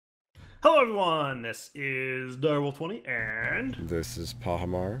Hello everyone, this is Direwolf20 and... This is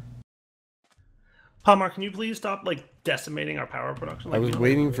Pahimar. Pahimar, can you please stop, decimating our power production? I was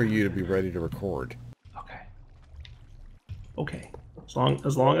waiting for you to be ready to record. Okay. Okay. As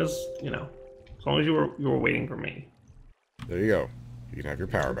long as you were waiting for me. There you go. You can have your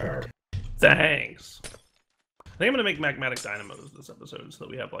power back. Thanks. I think I'm gonna make magmatic dynamos this episode so that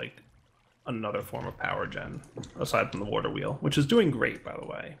we have, another form of power gen, aside from the water wheel, which is doing great, by the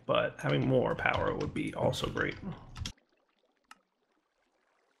way, but having more power would be also great.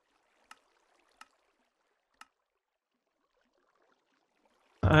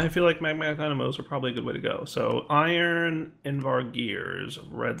 I feel like magmatic dynamos are probably a good way to go. So iron, Invar gears,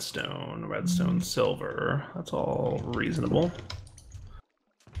 redstone, silver. That's all reasonable.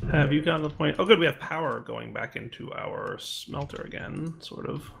 Have you gotten to the point? Oh, good. We have power going back into our smelter again, sort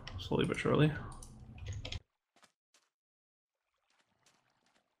of slowly but surely.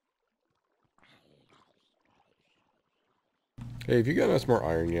 Hey, have you gotten us more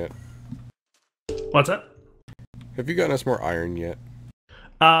iron yet? What's that? Have you gotten us more iron yet?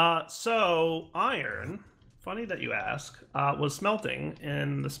 So iron, funny that you ask, was smelting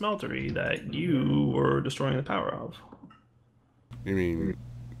in the smeltery that you were destroying the power of. You mean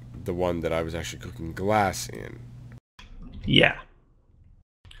the one that I was actually cooking glass in? Yeah.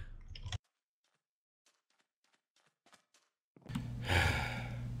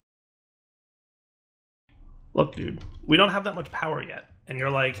 Look, dude, we don't have that much power yet. And you're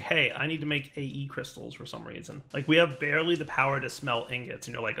like, hey, I need to make AE crystals for some reason. Like, we have barely the power to smelt ingots.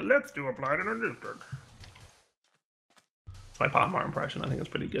 And you're like, let's do a platinum district. My Pahimar impression, I think, is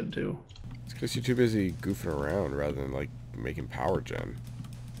pretty good, too. It's because you're too busy goofing around rather than, making power gen.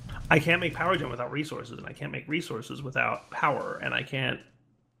 I can't make power gen without resources, and I can't make resources without power, and I can't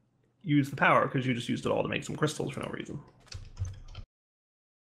use the power because you just used it all to make some crystals for no reason.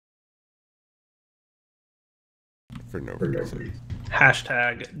 For no reason.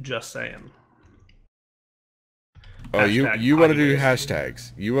 Hashtag just saying. Oh, Hashtag you want to do waste.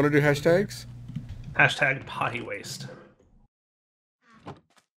 hashtags? You want to do hashtags? Hashtag potty waste.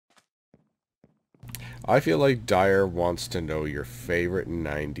 I feel like Dyer wants to know your favorite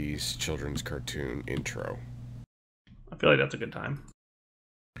 90s children's cartoon intro. I feel like that's a good time.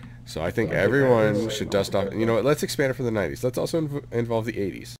 So I think everyone should dust off. You know what? Let's expand it from the 90s. Let's also involve the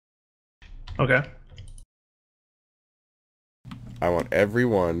 80s. Okay. I want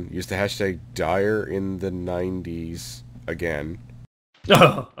everyone use the hashtag Dyer in the 90s again.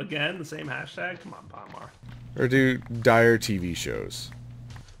 Oh, again, the same hashtag? Come on, Pahimar. Or do Dyer TV shows.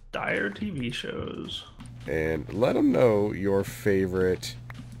 Dyer TV shows. And let them know your favorite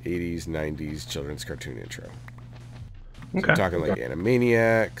 80s, 90s children's cartoon intro. So Okay. I'm talking like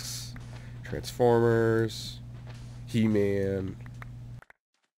Animaniacs, Transformers, He-Man,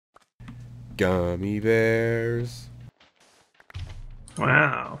 Gummy Bears.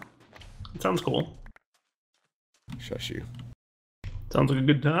 Wow. That sounds cool. Shush you. Sounds like a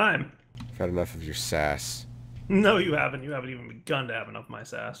good time. I've had enough of your sass. No, you haven't. You haven't even begun to have enough of my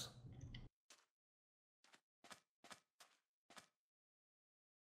sass.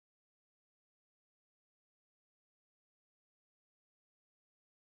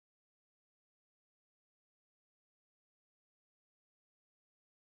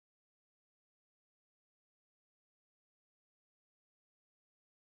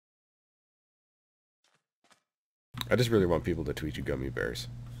 I just really want people to tweet you Gummy Bears.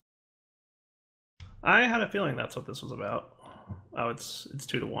 I had a feeling that's what this was about. Oh, it's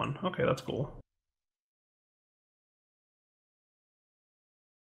 2-1. Okay, that's cool.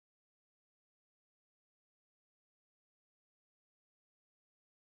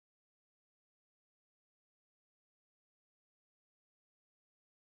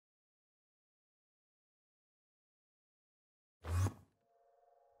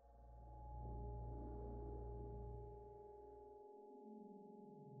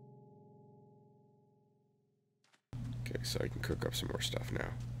 Okay, so I can cook up some more stuff now.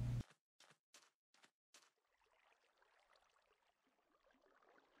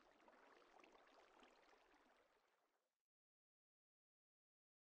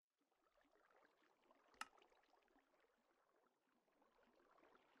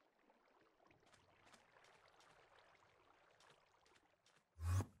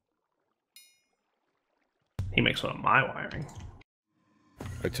 He makes fun of my wiring.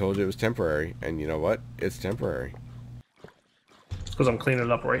 I told you it was temporary, and you know what? It's temporary. It's because I'm cleaning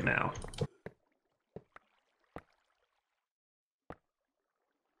it up right now.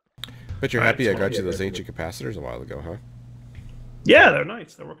 But you're happy I got you those ancient capacitors a while ago, huh? Yeah, they're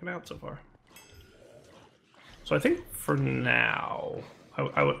nice. They're working out so far. So I think for now,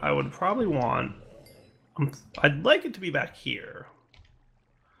 I would probably want... I'd like it to be back here.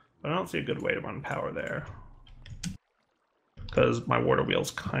 But I don't see a good way to run power there. Because my water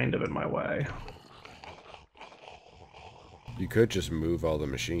wheel's kind of in my way. You could just move all the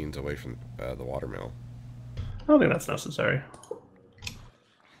machines away from the water mill. I don't think that's necessary.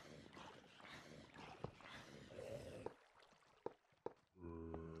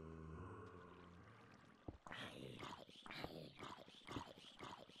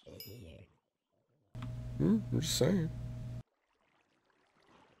 I'm just saying.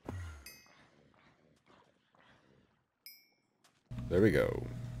 There we go.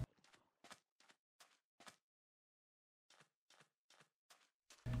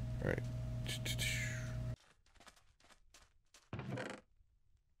 All right.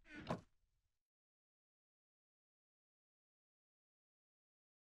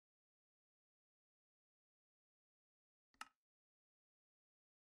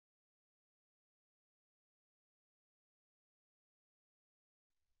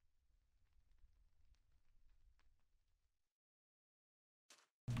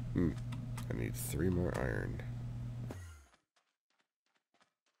 I need 3 more iron.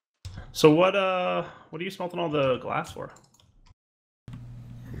 So what are you smelting all the glass for?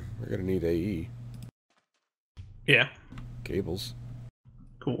 We're gonna need AE. Yeah. Cables.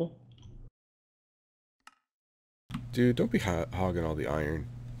 Cool. Dude, don't be hogging all the iron.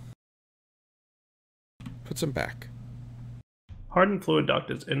 Put some back. Hardened fluid duct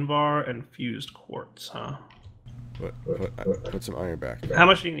is Invar and fused quartz, huh? Put some iron back. How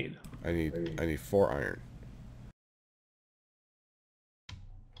much do you need? I need 4 iron.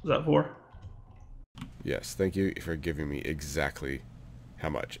 Is that 4? Yes, thank you for giving me exactly how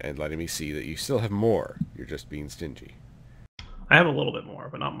much and letting me see that you still have more. You're just being stingy. I have a little bit more,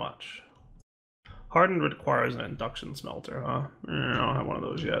 but not much. Hardened requires an induction smelter, huh? I don't have one of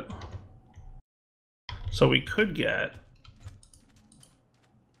those yet. So we could get...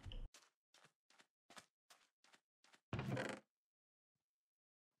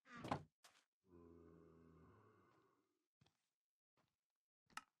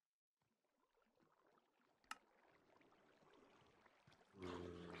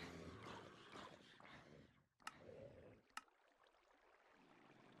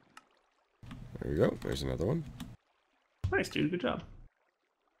 There we go. There's another one. Nice, dude. Good job.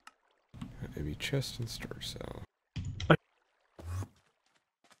 Maybe chest and storage cell.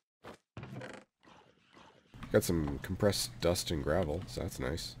 Got some compressed dust and gravel, so that's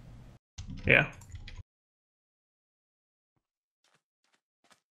nice. Yeah.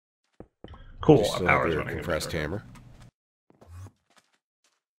 Cool. You Our still power's have your running. compressed hammer.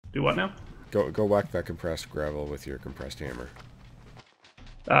 Do what now? Go whack that compressed gravel with your compressed hammer.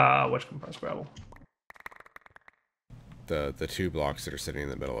 Which compressed gravel? The 2 blocks that are sitting in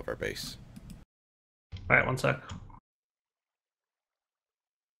the middle of our base. Alright, one sec.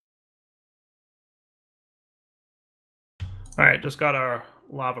 Alright, just got our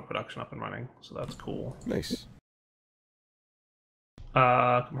lava production up and running, so that's cool. Nice.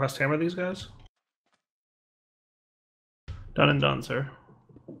 Compressed hammer these guys? Done and done, sir.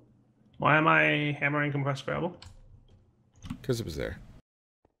 Why am I hammering compressed gravel? Because it was there.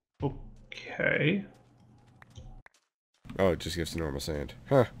 Okay. Oh, it just gives the normal sand.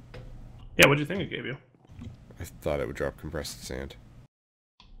 Huh. Yeah, what'd you think it gave you? I thought it would drop compressed sand.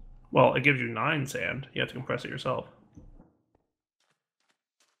 Well, it gives you 9 sand. You have to compress it yourself.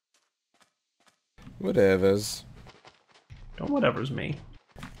 Whatevers. Don't whatever's me.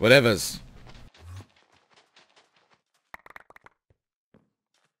 Whatevers.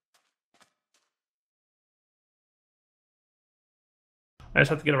 I just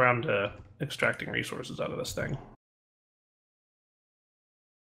have to get around to extracting resources out of this thing.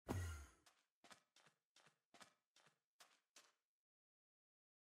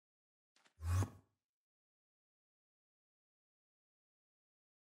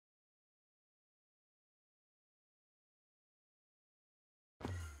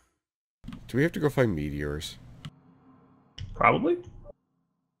 Do we have to go find meteors? Probably.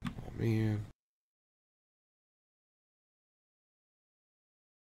 Oh, man.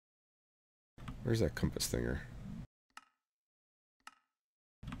 Where's that compass thinger?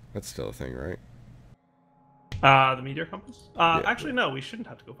 That's still a thing, right? The meteor compass? Yeah. Actually, no, we shouldn't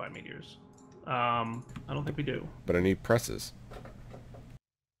have to go find meteors. I don't think we do. But I need presses.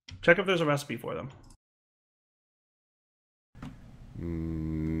 Check if there's a recipe for them.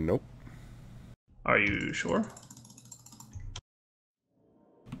 Nope. Are you sure?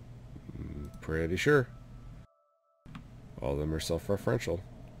 Pretty sure. All of them are self-referential.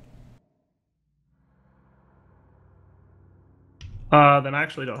 Then I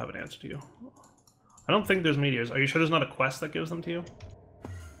actually don't have an answer to you. I don't think there's meteors. Are you sure there's not a quest that gives them to you?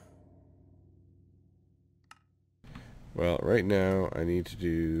 Well, right now I need to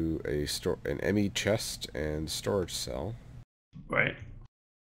do an ME chest and storage cell. Right.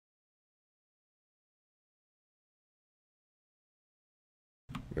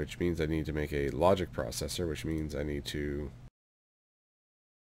 Which means I need to make a logic processor, which means I need to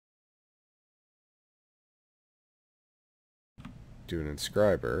do an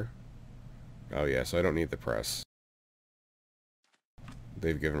inscriber. Oh yeah, so I don't need the press.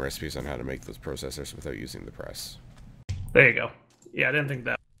 They've given recipes on how to make those processors without using the press. There you go. Yeah, I didn't think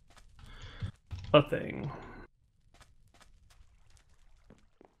that was a thing.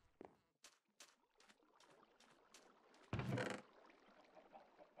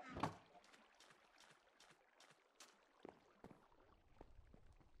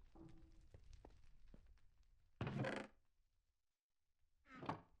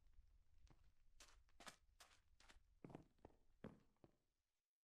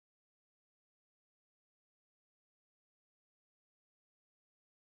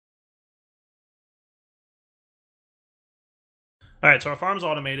 All right, so our farm's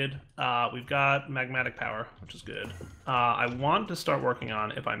automated. We've got magmatic power, which is good. I want to start working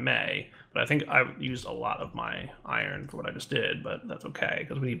on, if I may, but I think I used a lot of my iron for what I just did, but that's okay,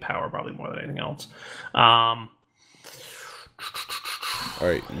 because we need power probably more than anything else.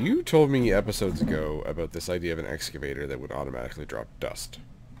 Alright, you told me episodes ago about this idea of an excavator that would automatically drop dust.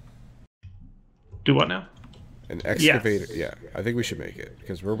 Do what now? An excavator, Yes. yeah, I think we should make it,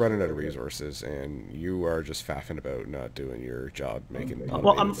 because we're running out of resources, and you are just faffing about not doing your job making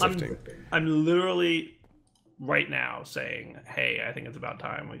automated sifting. I'm literally right now saying, hey, I think it's about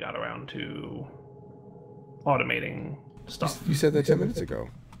time we got around to automating stuff. You said that 10 minutes ago.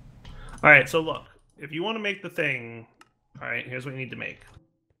 All right, so look, if you want to make the thing, all right, here's what you need to make.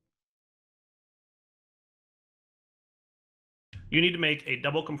 You need to make a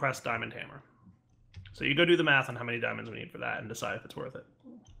double compressed diamond hammer. So you go do the math on how many diamonds we need for that and decide if it's worth it.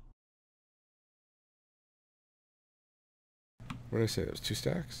 What did I say? That was 2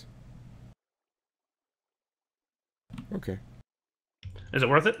 stacks? Okay. Is it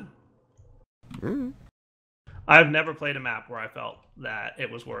worth it? Mm. I've never played a map where I felt that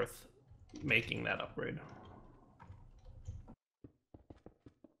it was worth making that upgrade.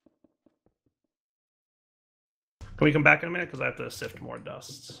 Can we come back in a minute? Because I have to sift more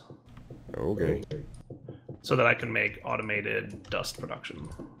dusts. Okay. So that I can make automated dust production.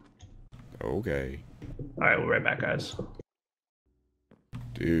 Okay. Alright, we'll be right back, guys.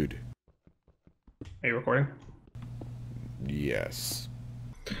 Dude. Are you recording? Yes.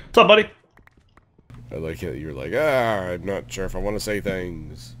 What's up, buddy? I like it. You're like, I'm not sure if I want to say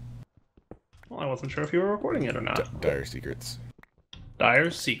things. Well, I wasn't sure if you were recording it or not. Dire secrets.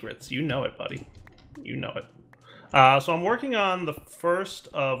 Dire secrets. You know it, buddy. You know it. So I'm working on the first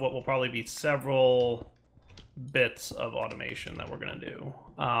of what will probably be several bits of automation that we're going to do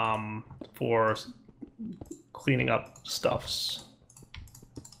for cleaning up stuffs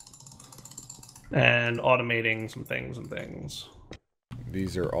and automating some things and things.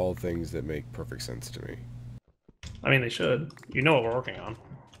 These are all things that make perfect sense to me. I mean, they should. You know what we're working on.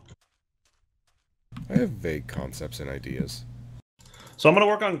 I have vague concepts and ideas. So I'm going to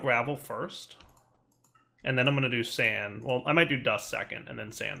work on gravel first. And then I'm going to do sand. Well, I might do dust second and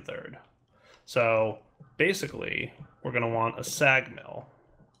then sand third. So basically, we're going to want a sag mill.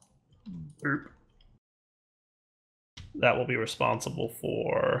 That will be responsible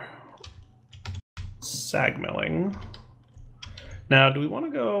for sag milling. Now, do we want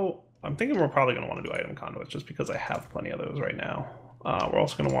to go... I'm thinking we're probably going to want to do item conduits just because I have plenty of those right now. We're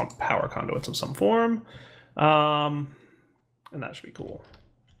also going to want power conduits of some form. And that should be cool.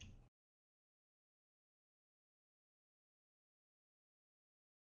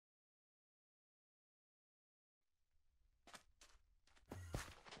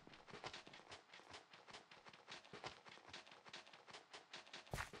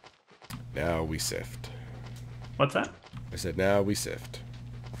 Now we sift. What's that? I said, now we sift.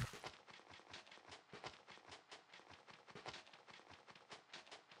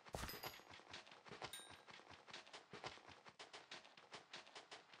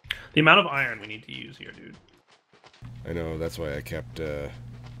 The amount of iron we need to use here, dude. I know, that's why I kept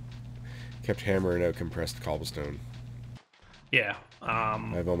hammering out compressed cobblestone. Yeah. I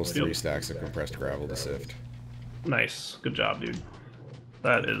have almost 3 stacks of compressed gravel to sift. Nice. Good job, dude.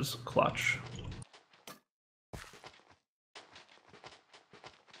 That is clutch.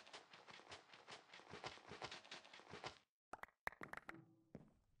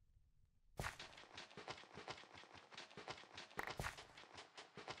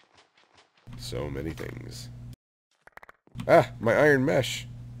 So many things. Ah, my iron mesh.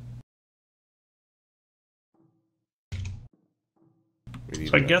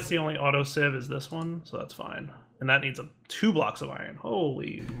 So I guess the only auto sieve is this one, so that's fine. And that needs 2 blocks of iron.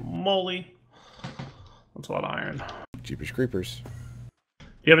 Holy moly. That's a lot of iron. Jeepers creepers. Do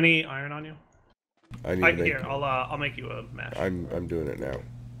you have any iron on you? I need to make... Here, I'll make you a mesh. I'm doing it now.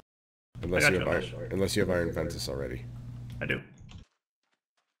 Unless you have iron fences already. I do.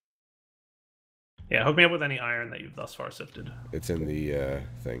 Yeah, hook me up with any iron that you've thus far sifted. It's in the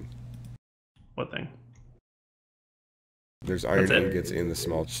thing. What thing? There's iron ingots in the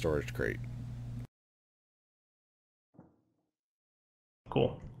small storage crate.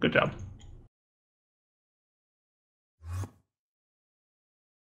 Cool. Good job.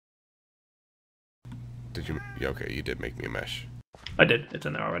 Did you? Yeah, okay, you did make me a mesh. I did. It's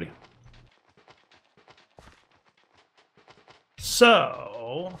in there already.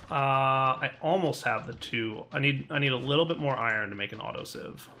 So, I almost have the 2. I need a little bit more iron to make an auto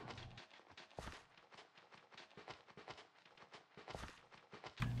sieve.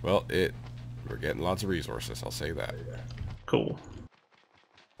 Well, we're getting lots of resources, I'll say that. Cool.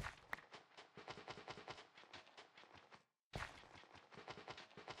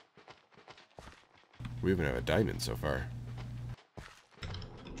 We even have a diamond so far.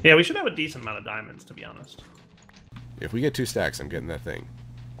 Yeah, we should have a decent amount of diamonds, to be honest. If we get 2 stacks, I'm getting that thing.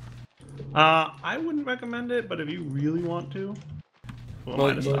 I wouldn't recommend it, but if you really want to,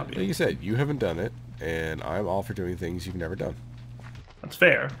 like you said, you haven't done it, and I'm all for doing things you've never done. That's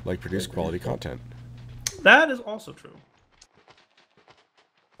fair. Like produce quality content. That is also true.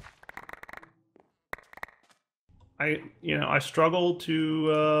 I struggle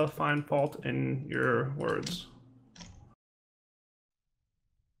to find fault in your words.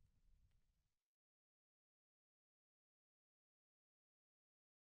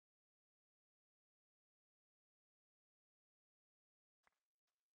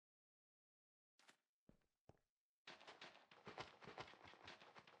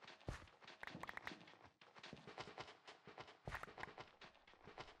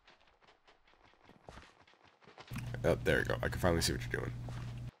 Oh, there you go. I can finally see what you're doing.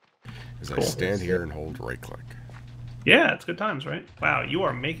 As Cool. I stand here and hold right click. Yeah, it's good times, right? Wow, you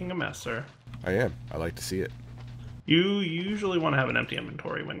are making a mess, sir. I am. I like to see it. You usually want to have an empty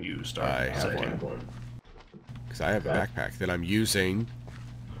inventory when you start. I have one. Because I have a backpack that I'm using.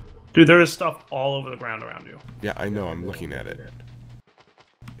 Dude, there is stuff all over the ground around you. Yeah, I know. I'm looking at it.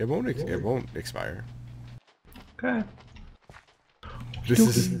 It won't expire. Okay. This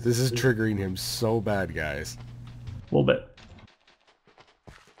is triggering him so bad, guys. A little bit.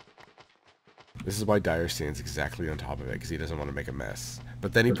 This is why Dyer stands exactly on top of it, because he doesn't want to make a mess.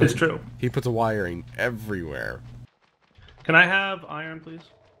 But then he puts a wiring everywhere. Can I have iron, please?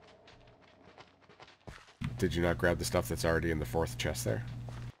 Did you not grab the stuff that's already in the 4th chest there?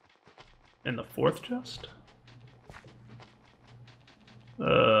 In the 4th chest?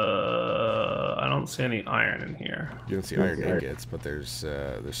 I don't see any iron in here. You don't see iron ingots, but there's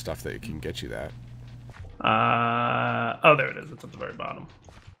stuff that can get you that. Oh, there it is. It's at the very bottom.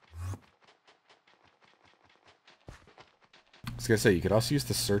 I was gonna say, you could also use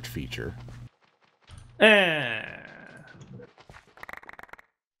the search feature.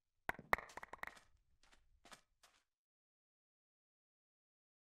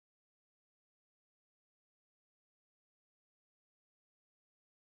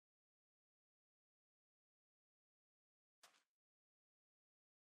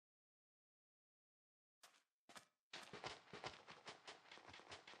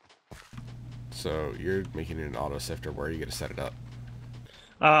 So you're making it an auto sifter. Where are you gonna set it up?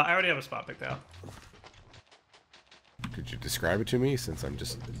 I already have a spot picked out. Could you describe it to me, since I'm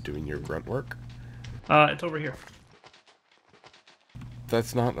just doing your grunt work? It's over here.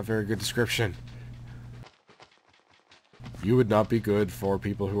 That's not a very good description. You would not be good for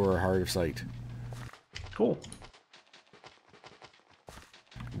people who are hard of sight. Cool.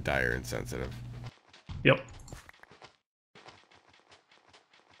 Dire insensitive. Yep.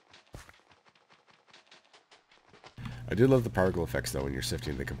 I do love the particle effects, though, when you're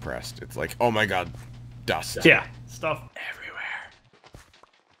sifting the compressed. It's like, oh my god, dust. Yeah, stuff everywhere.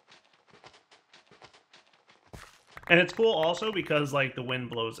 And it's cool also because, like, the wind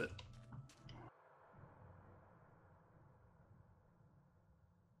blows it.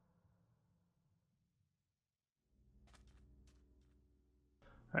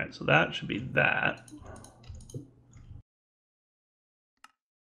 Alright, so that should be that.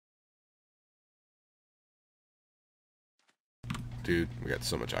 Dude, we got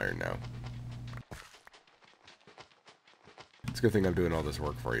so much iron now. It's a good thing I'm doing all this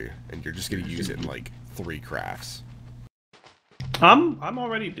work for you, and you're just gonna use it in like 3 crafts. I'm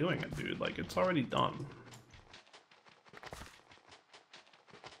already doing it, dude. Like, it's already done.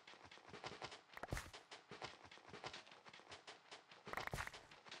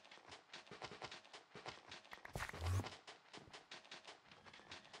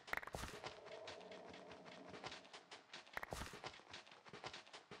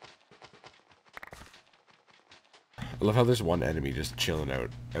 I love how there's one enemy just chilling out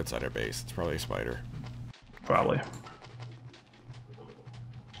outside our base. It's probably a spider. Probably.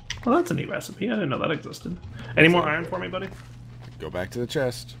 Well, that's a neat recipe. I didn't know that existed. Any more iron for me, buddy? Go back to the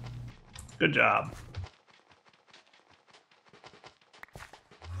chest. Good job.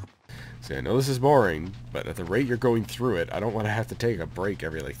 See, I know this is boring, but at the rate you're going through it, I don't want to have to take a break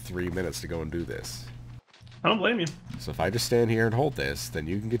every like 3 minutes to go and do this. I don't blame you. So if I just stand here and hold this, then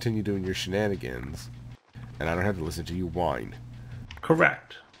you can continue doing your shenanigans, and I don't have to listen to you whine.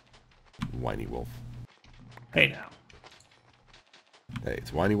 Correct. Whiny wolf. Hey now. Hey,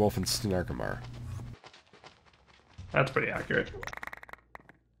 it's Whiny Wolf and Snarkamar. That's pretty accurate.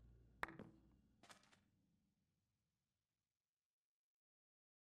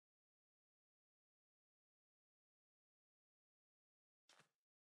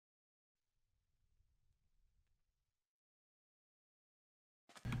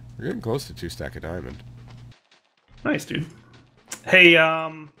 We're getting close to 2 stack of diamond. Nice, dude. Hey,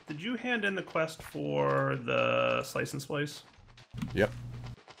 did you hand in the quest for the slice and splice? Yep.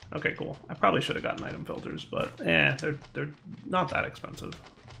 Okay, cool. I probably should have gotten item filters, but they're not that expensive.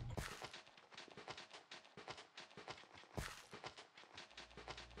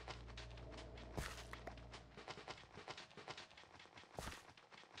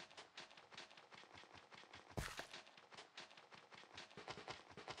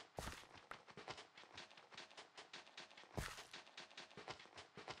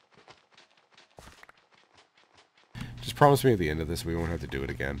 Just promise me at the end of this we won't have to do it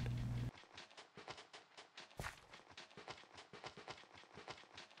again.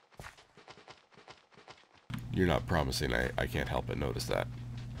 You're not promising. I can't help but notice that.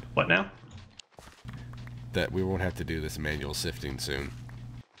 What now? That we won't have to do this manual sifting soon.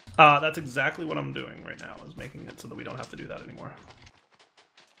 That's exactly what I'm doing right now, is making it so that we don't have to do that anymore.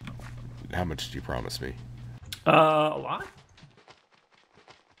 How much did you promise me? A lot?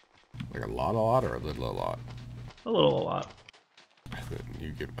 Like a lot or a little a lot? A lot. You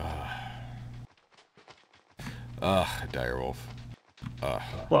give... Direwolf.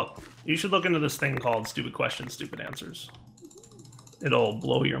 Look, you should look into this thing called Stupid Questions, Stupid Answers. It'll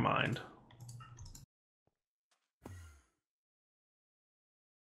blow your mind.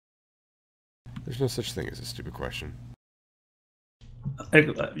 There's no such thing as a stupid question.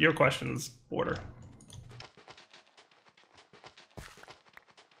 Your question's border.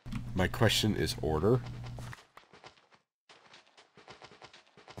 My question is order.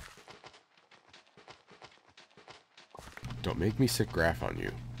 Don't make me sick graph on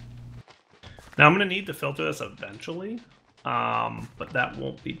you. Now I'm going to need to filter this eventually, but that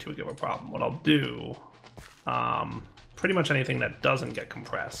won't be too big of a problem. What I'll do, pretty much anything that doesn't get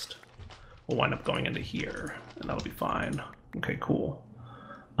compressed will wind up going into here, and that'll be fine. Okay, cool.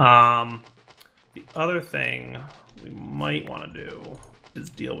 The other thing we might want to do is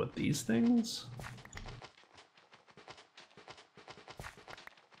deal with these things.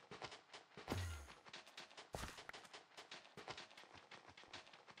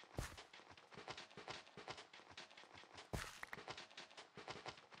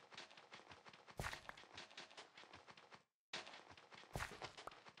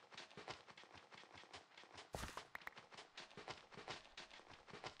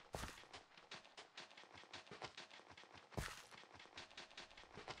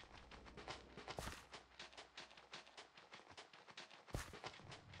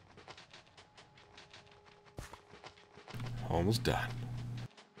 Almost done.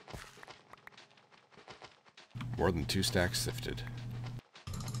 More than 2 stacks sifted.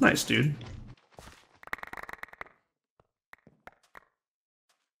 Nice, dude.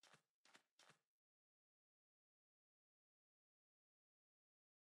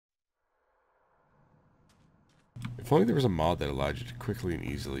 If only there was a mod that allowed you to quickly and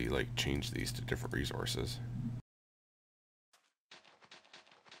easily, like, change these to different resources.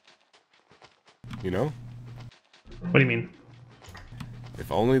 You know? What do you mean?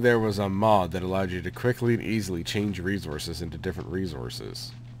 If only there was a mod that allowed you to quickly and easily change resources into different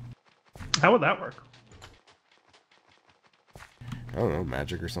resources. How would that work? I don't know,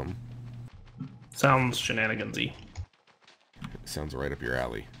 magic or something. Sounds shenanigansy. It sounds right up your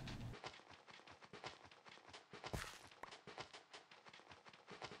alley.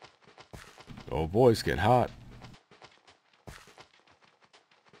 Oh boy, it's getting hot.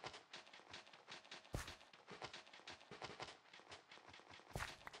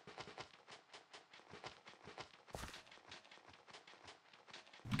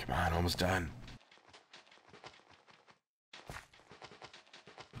 Come on, almost done.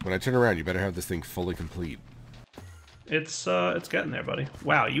 When I turn around, you better have this thing fully complete. It's getting there, buddy.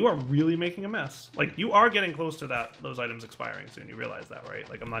 Wow, you are really making a mess. Like, you are getting close to those items expiring soon. You realize that, right?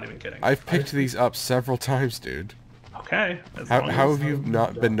 Like, I'm not even kidding. I've picked these up several times, dude. Okay. How have you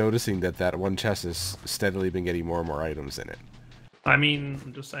not been noticing that one chest has steadily been getting more and more items in it? I mean,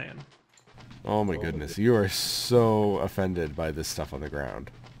 I'm just saying. Oh my goodness, you are so offended by this stuff on the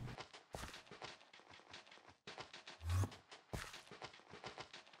ground.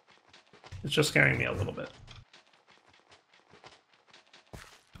 It's just scaring me a little bit.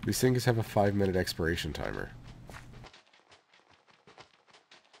 These things have a 5-minute expiration timer.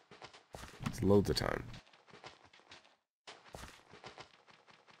 It's loads of time.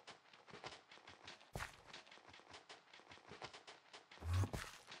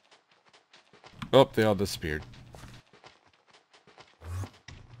 Oh, they all disappeared.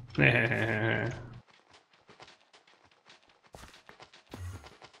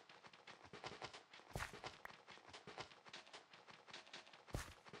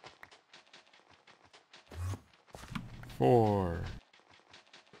 4,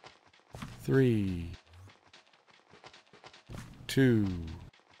 3, 2,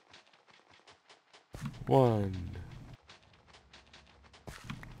 1.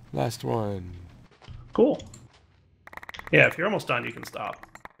 Last one. Cool. Yeah, if you're almost done, you can stop.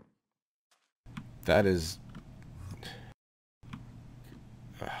 That is...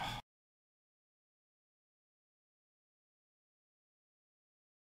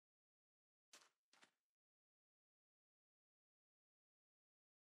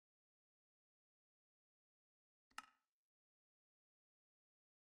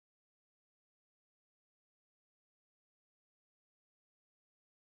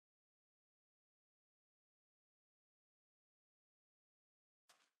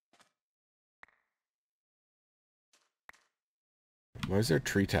 Why is there a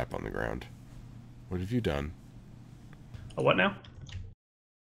tree tap on the ground? What have you done? A what now?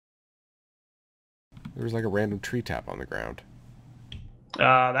 There was like a random tree tap on the ground.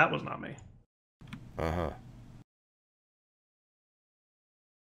 That was not me. Uh-huh.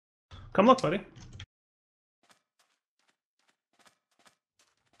 Come look, buddy.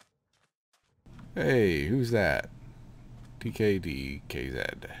 Hey, who's that?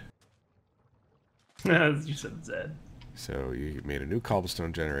 TKDKZ. You said Zed. So you made a new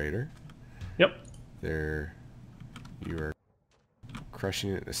cobblestone generator. Yep. There, you are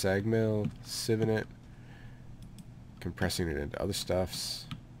crushing it in a sag mill, sieving it, compressing it into other stuffs.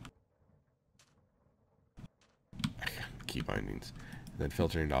 Key bindings. And then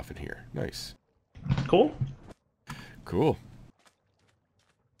filtering it off in here. Nice. Cool. Cool.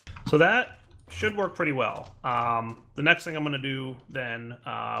 So that should work pretty well. The next thing I'm going to do then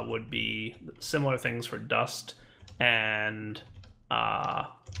would be similar things for dust, and I'm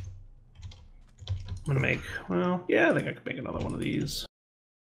going to make, well, yeah, I think I could make another one of these.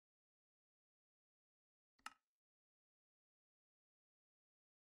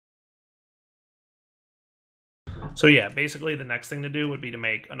 So yeah, basically the next thing to do would be to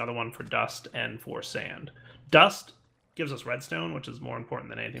make another one for dust and for sand. Dust gives us redstone, which is more important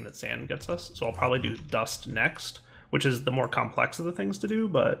than anything that sand gets us. So I'll probably do dust next, which is the more complex of the things to do,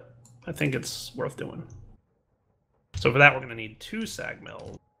 but I think it's worth doing. So for that, we're going to need 2 sag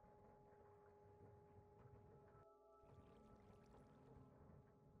mills.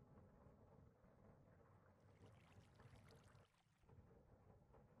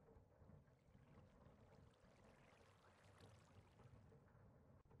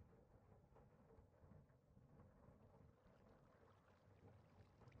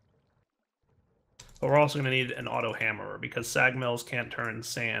 But we're also going to need an auto hammerer because sag mills can't turn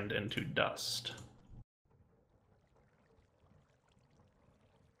sand into dust.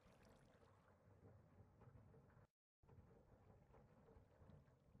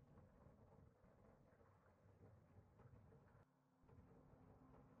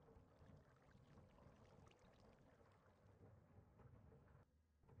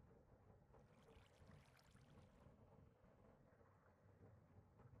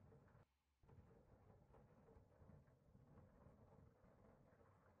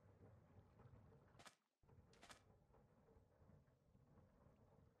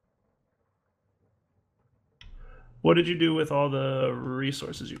 What did you do with all the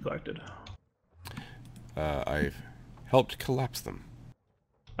resources you collected? I've helped collapse them.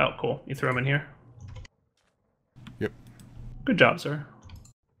 Oh, cool. You threw them in here? Yep. Good job, sir.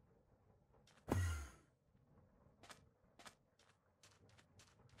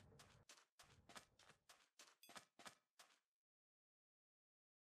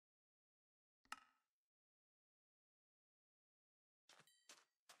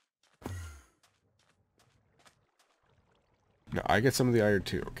 Now, I get some of the iron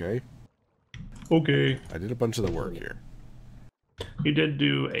too, okay? Okay. I did a bunch of the work here. You did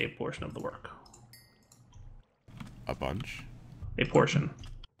do a portion of the work. A bunch? A portion.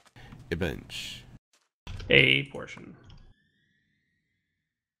 A bunch. A portion.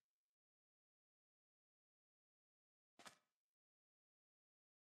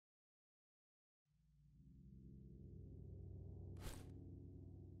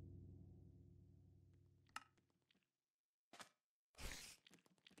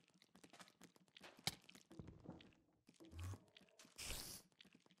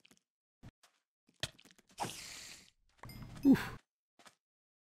 Oof.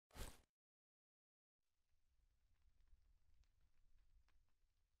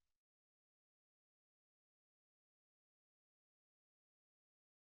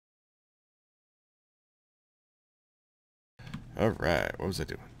 Alright, what was I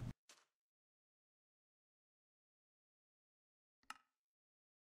doing?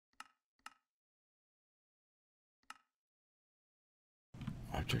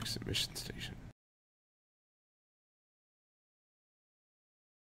 Object submission station.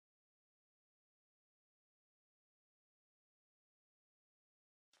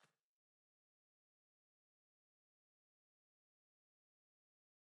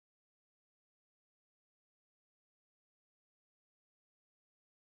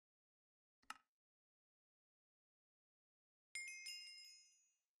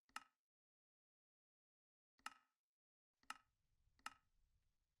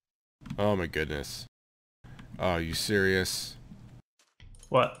 Oh my goodness. Oh, you serious?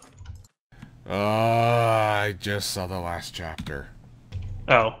 What? I just saw the last chapter.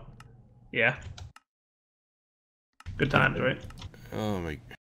 Oh. Yeah. Good times, right? Oh my...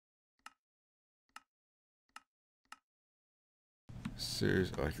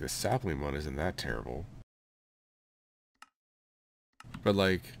 Seriously, like, the sapling one isn't that terrible. But,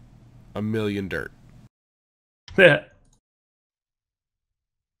 like, a million dirt. Yeah.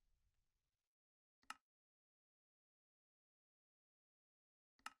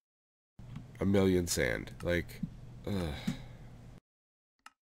 A million sand. Like, ugh.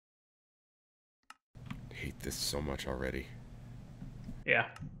 Hate this so much already. Yeah.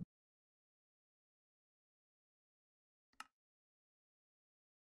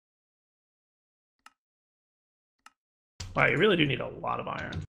 Wow, you really do need a lot of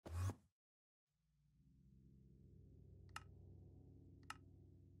iron.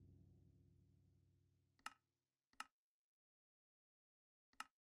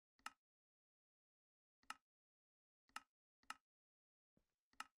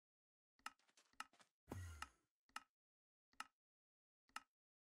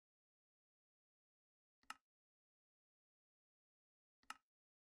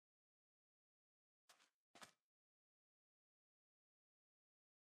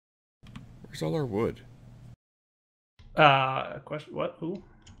 Where's all our wood? Question, what? Who?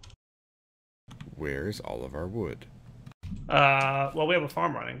 Where's all of our wood? Well, we have a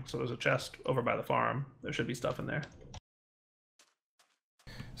farm running, so there's a chest over by the farm. There should be stuff in there.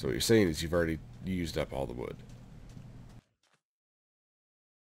 So what you're saying is you've already used up all the wood.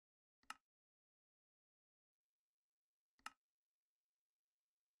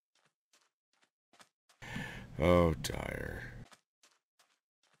 Oh, dire.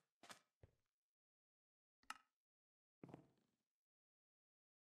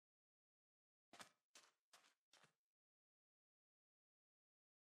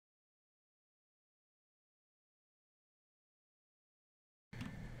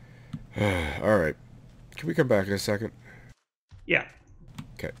 Alright. Can we come back in a second? Yeah.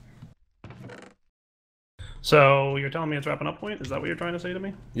 Okay. So you're telling me it's wrapping up point? Is that what you're trying to say to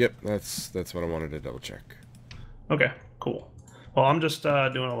me? Yep, that's what I wanted to double check. Okay, cool. Well, I'm just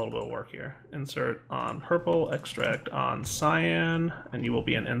doing a little bit of work here. Insert on purple, extract on cyan, and you will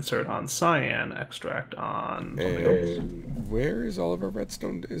be an insert on cyan, extract on something else. And where is all of our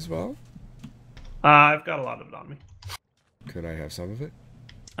redstone as well? I've got a lot of it on me. Could I have some of it?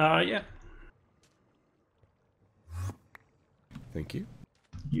 Yeah. Thank you.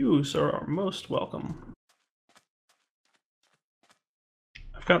 You, sir, are most welcome.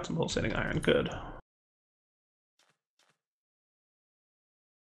 I've got some pulsating iron. Good.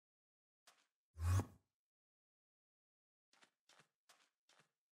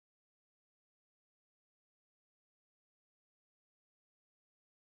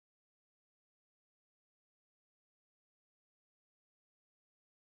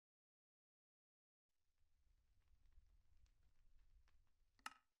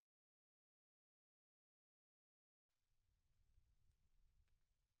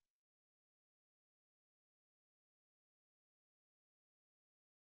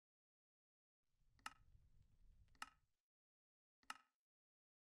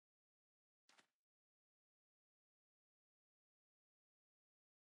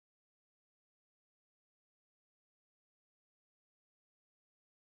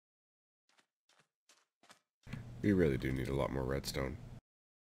 We really do need a lot more redstone.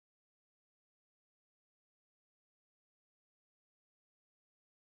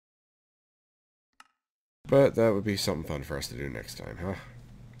 But that would be something fun for us to do next time, huh?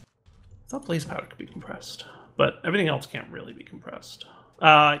 I thought blaze powder could be compressed, but everything else can't really be compressed.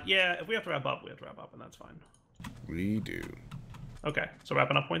 Yeah, if we have to wrap up, we have to wrap up, and that's fine. We do. Okay, so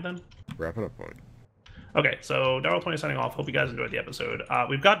wrapping up point then? Wrapping up point. Okay, so Direwolf20 signing off. Hope you guys enjoyed the episode.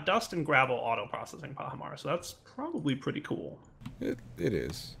 We've got dust and gravel auto-processing Pahimar, so that's probably pretty cool. It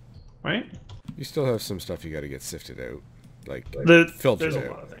is. Right? You still have some stuff you got to get sifted out. Like There's filtered a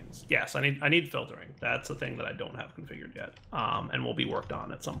lot of things. Yes, I need filtering. That's a thing that I don't have configured yet, and will be worked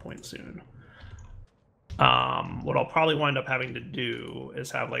on at some point soon. What I'll probably wind up having to do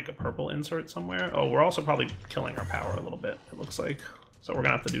is have like a purple insert somewhere. Oh, we're also probably killing our power a little bit, it looks like. So we're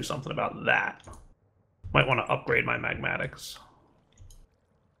gonna have to do something about that. Might want to upgrade my magmatics.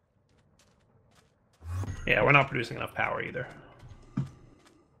 Yeah, we're not producing enough power either.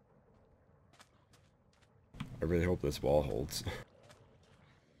 I really hope this wall holds.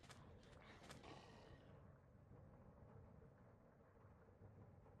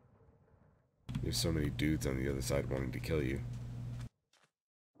 There's so many dudes on the other side wanting to kill you.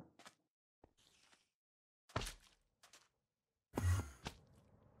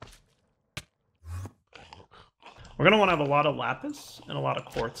 We're going to want to have a lot of lapis and a lot of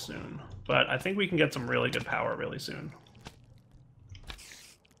quartz soon, but I think we can get some really good power really soon.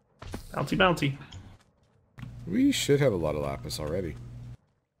 Bouncy, bouncy. We should have a lot of lapis already.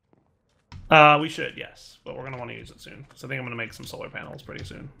 We should, yes, but we're going to want to use it soon, because I think I'm going to make some solar panels pretty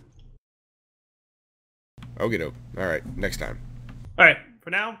soon. Okie doke. Alright, next time. Alright,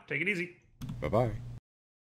 for now, take it easy. Bye-bye.